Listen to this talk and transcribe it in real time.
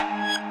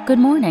Good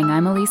morning,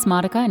 I'm Elise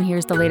Modica, and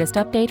here's the latest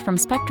update from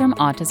Spectrum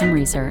Autism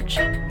Research.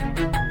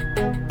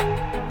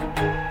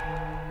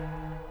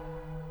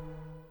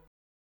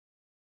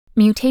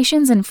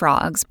 Mutations in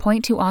frogs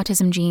point to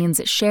autism genes'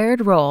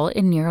 shared role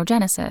in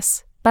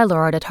neurogenesis, by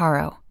Laura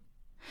Dattaro.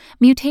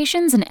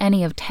 Mutations in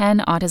any of 10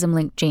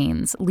 autism-linked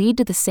genes lead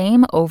to the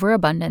same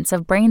overabundance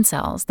of brain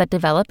cells that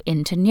develop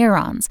into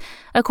neurons,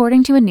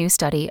 according to a new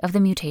study of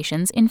the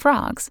mutations in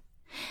frogs.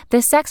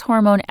 The sex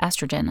hormone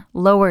estrogen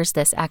lowers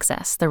this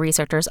excess, the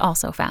researchers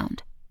also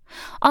found.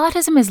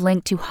 Autism is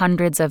linked to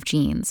hundreds of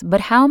genes,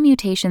 but how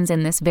mutations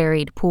in this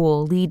varied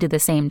pool lead to the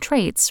same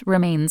traits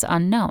remains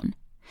unknown.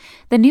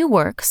 The new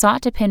work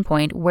sought to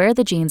pinpoint where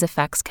the gene's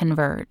effects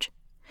converge.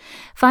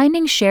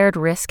 Finding shared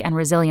risk and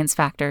resilience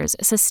factors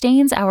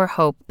sustains our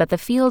hope that the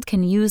field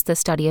can use the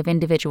study of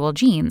individual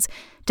genes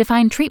to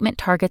find treatment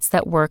targets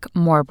that work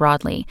more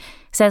broadly,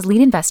 says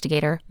lead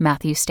investigator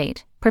Matthew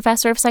State,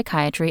 professor of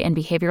psychiatry and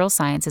behavioral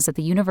sciences at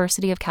the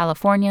University of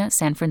California,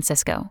 San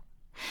Francisco.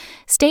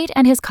 State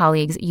and his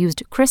colleagues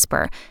used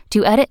CRISPR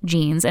to edit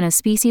genes in a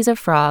species of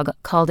frog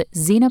called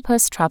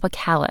Xenopus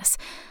tropicalis.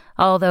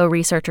 Although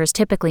researchers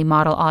typically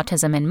model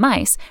autism in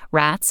mice,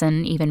 rats,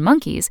 and even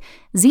monkeys,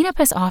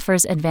 Xenopus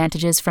offers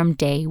advantages from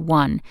day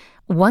one.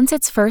 Once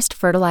its first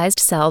fertilized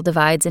cell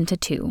divides into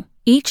two,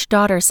 each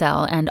daughter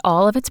cell and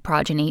all of its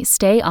progeny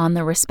stay on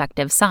the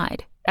respective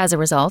side. As a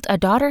result, a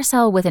daughter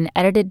cell with an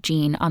edited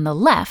gene on the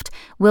left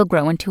will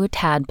grow into a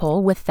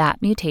tadpole with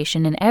that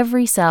mutation in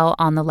every cell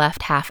on the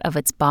left half of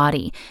its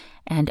body,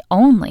 and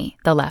only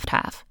the left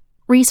half.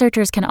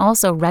 Researchers can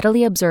also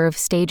readily observe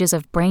stages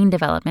of brain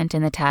development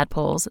in the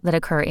tadpoles that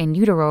occur in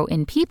utero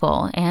in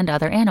people and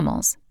other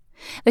animals.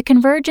 The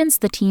convergence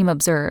the team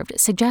observed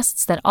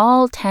suggests that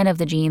all 10 of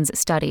the genes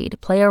studied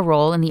play a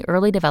role in the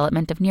early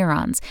development of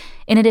neurons,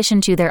 in addition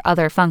to their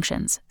other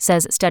functions,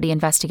 says study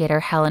investigator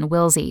Helen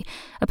Wilsey,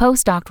 a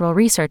postdoctoral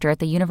researcher at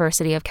the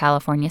University of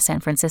California, San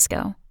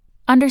Francisco.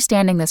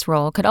 Understanding this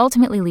role could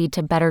ultimately lead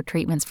to better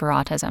treatments for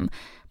autism,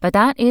 but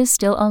that is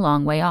still a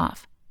long way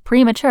off.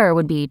 Premature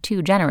would be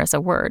too generous a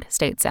word,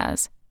 State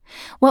says.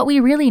 What we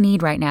really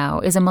need right now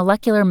is a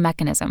molecular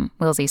mechanism,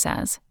 Wilsey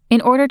says.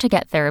 In order to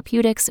get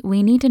therapeutics,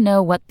 we need to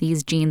know what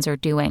these genes are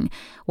doing,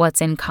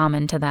 what's in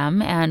common to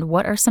them, and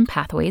what are some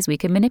pathways we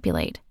can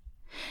manipulate.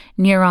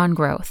 Neuron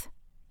growth.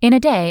 In a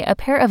day, a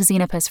pair of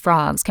Xenopus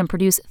frogs can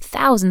produce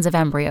thousands of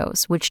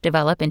embryos, which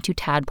develop into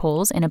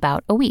tadpoles in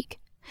about a week.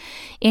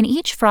 In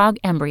each frog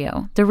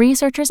embryo, the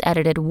researchers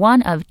edited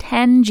one of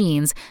 10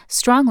 genes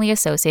strongly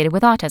associated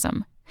with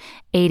autism: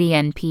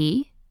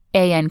 ADNP,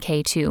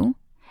 ANK2,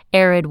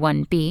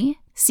 ARID1B,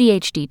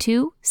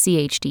 CHD2,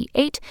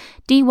 CHD8,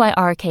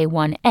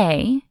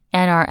 DYRK1A,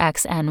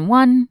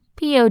 NRXN1,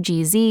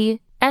 POGZ,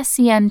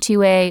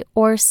 SCN2A,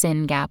 or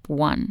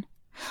SYNGAP1.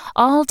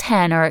 All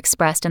 10 are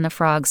expressed in the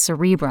frog's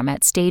cerebrum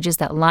at stages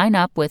that line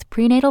up with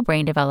prenatal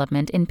brain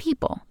development in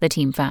people, the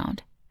team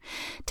found.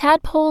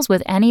 Tadpoles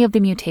with any of the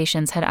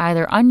mutations had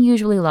either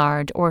unusually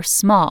large or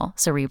small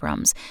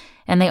cerebrums,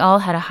 and they all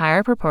had a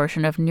higher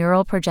proportion of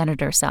neural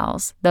progenitor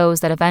cells,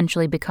 those that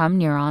eventually become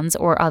neurons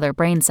or other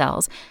brain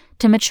cells,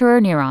 to mature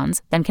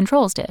neurons than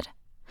controls did.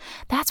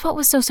 That's what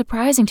was so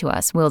surprising to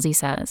us, Wilsey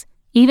says.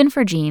 Even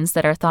for genes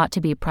that are thought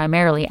to be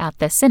primarily at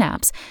the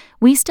synapse,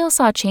 we still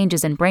saw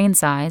changes in brain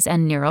size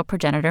and neural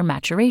progenitor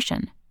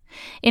maturation.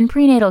 In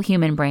prenatal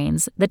human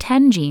brains, the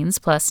 10 genes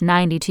plus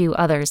 92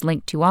 others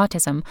linked to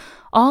autism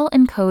all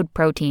encode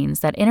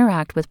proteins that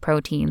interact with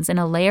proteins in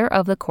a layer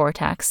of the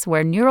cortex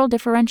where neural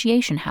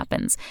differentiation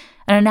happens,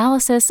 an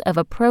analysis of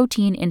a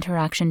protein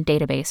interaction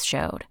database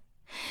showed.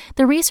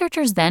 The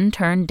researchers then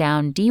turned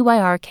down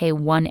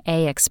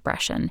DYRK1A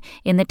expression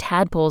in the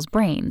tadpoles'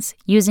 brains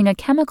using a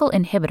chemical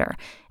inhibitor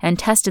and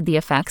tested the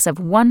effects of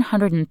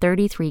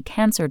 133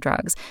 cancer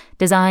drugs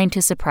designed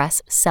to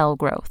suppress cell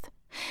growth.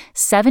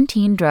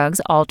 17 drugs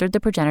altered the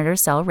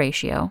progenitor-cell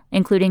ratio,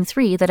 including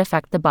 3 that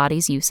affect the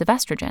body's use of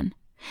estrogen.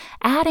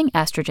 Adding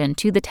estrogen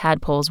to the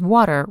tadpole's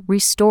water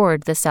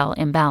restored the cell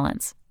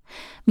imbalance.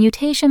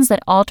 Mutations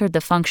that altered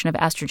the function of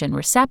estrogen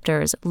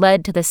receptors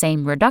led to the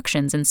same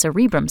reductions in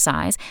cerebrum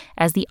size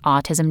as the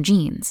autism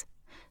genes.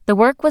 The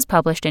work was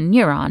published in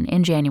Neuron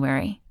in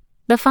January.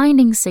 The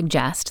findings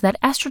suggest that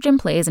estrogen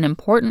plays an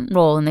important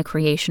role in the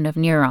creation of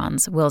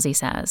neurons, Wilsey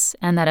says,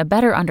 and that a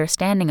better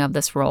understanding of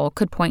this role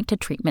could point to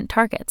treatment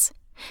targets.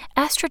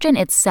 Estrogen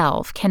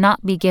itself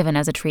cannot be given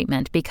as a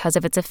treatment because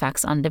of its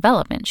effects on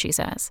development, she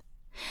says.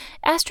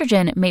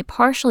 Estrogen may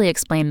partially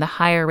explain the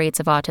higher rates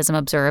of autism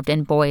observed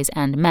in boys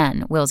and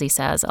men, Wilsey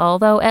says,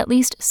 although at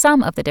least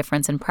some of the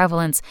difference in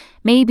prevalence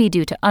may be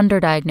due to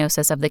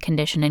underdiagnosis of the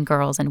condition in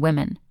girls and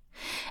women.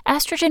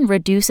 Estrogen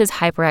reduces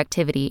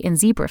hyperactivity in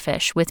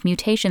zebrafish with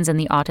mutations in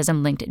the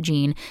autism-linked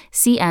gene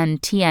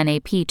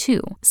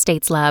CNTNAP2,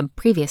 State's lab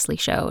previously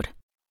showed.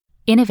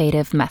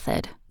 Innovative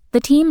method. The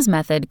team's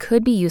method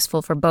could be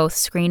useful for both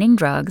screening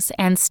drugs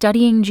and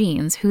studying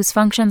genes whose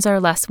functions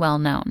are less well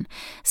known,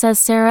 says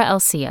Sarah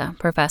Elcia,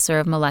 professor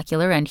of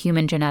molecular and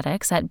human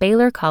genetics at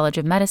Baylor College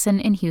of Medicine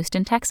in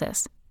Houston,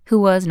 Texas, who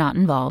was not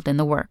involved in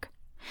the work.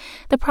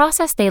 The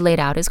process they laid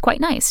out is quite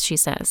nice, she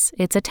says.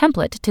 It's a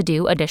template to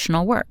do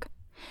additional work.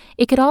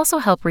 It could also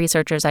help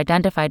researchers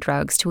identify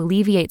drugs to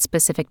alleviate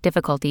specific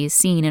difficulties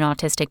seen in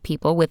autistic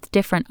people with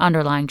different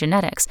underlying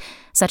genetics,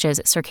 such as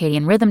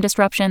circadian rhythm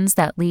disruptions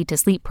that lead to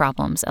sleep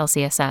problems,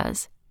 Elsia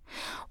says.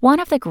 One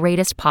of the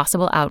greatest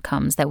possible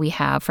outcomes that we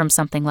have from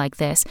something like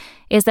this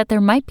is that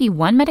there might be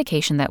one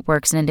medication that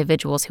works in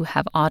individuals who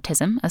have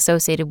autism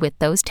associated with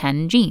those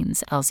 10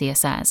 genes, Elsia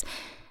says.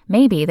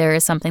 Maybe there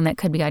is something that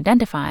could be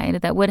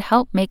identified that would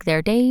help make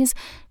their days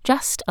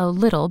just a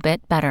little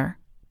bit better.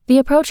 The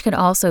approach could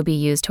also be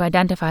used to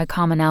identify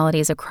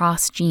commonalities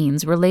across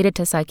genes related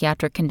to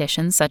psychiatric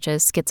conditions such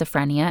as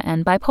schizophrenia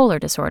and bipolar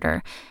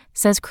disorder,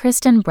 says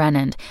Kristen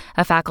Brennand,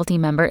 a faculty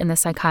member in the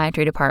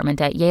psychiatry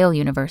department at Yale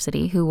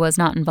University who was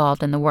not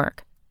involved in the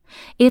work.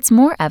 It's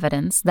more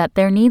evidence that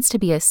there needs to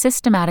be a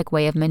systematic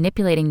way of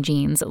manipulating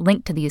genes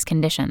linked to these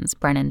conditions,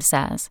 Brennand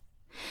says.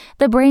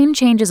 The brain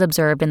changes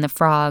observed in the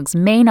frogs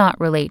may not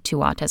relate to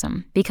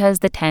autism because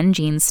the 10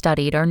 genes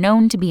studied are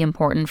known to be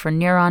important for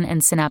neuron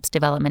and synapse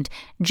development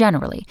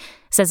generally,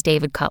 says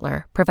David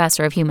Cutler,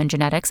 professor of human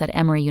genetics at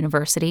Emory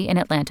University in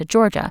Atlanta,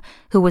 Georgia,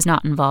 who was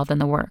not involved in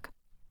the work.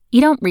 You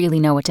don't really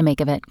know what to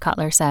make of it,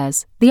 Cutler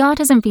says. The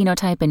autism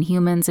phenotype in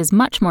humans is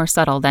much more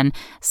subtle than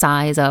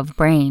size of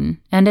brain,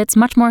 and it's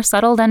much more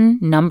subtle than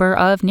number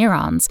of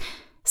neurons.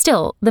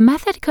 Still, the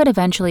method could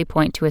eventually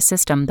point to a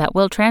system that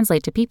will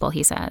translate to people,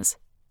 he says.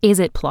 Is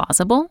it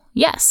plausible?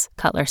 Yes,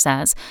 Cutler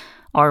says.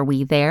 Are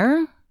we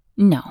there?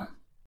 No.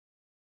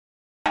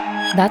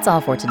 That's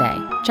all for today.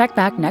 Check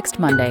back next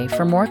Monday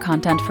for more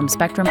content from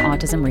Spectrum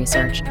Autism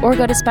Research or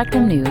go to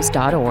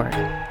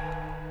spectrumnews.org.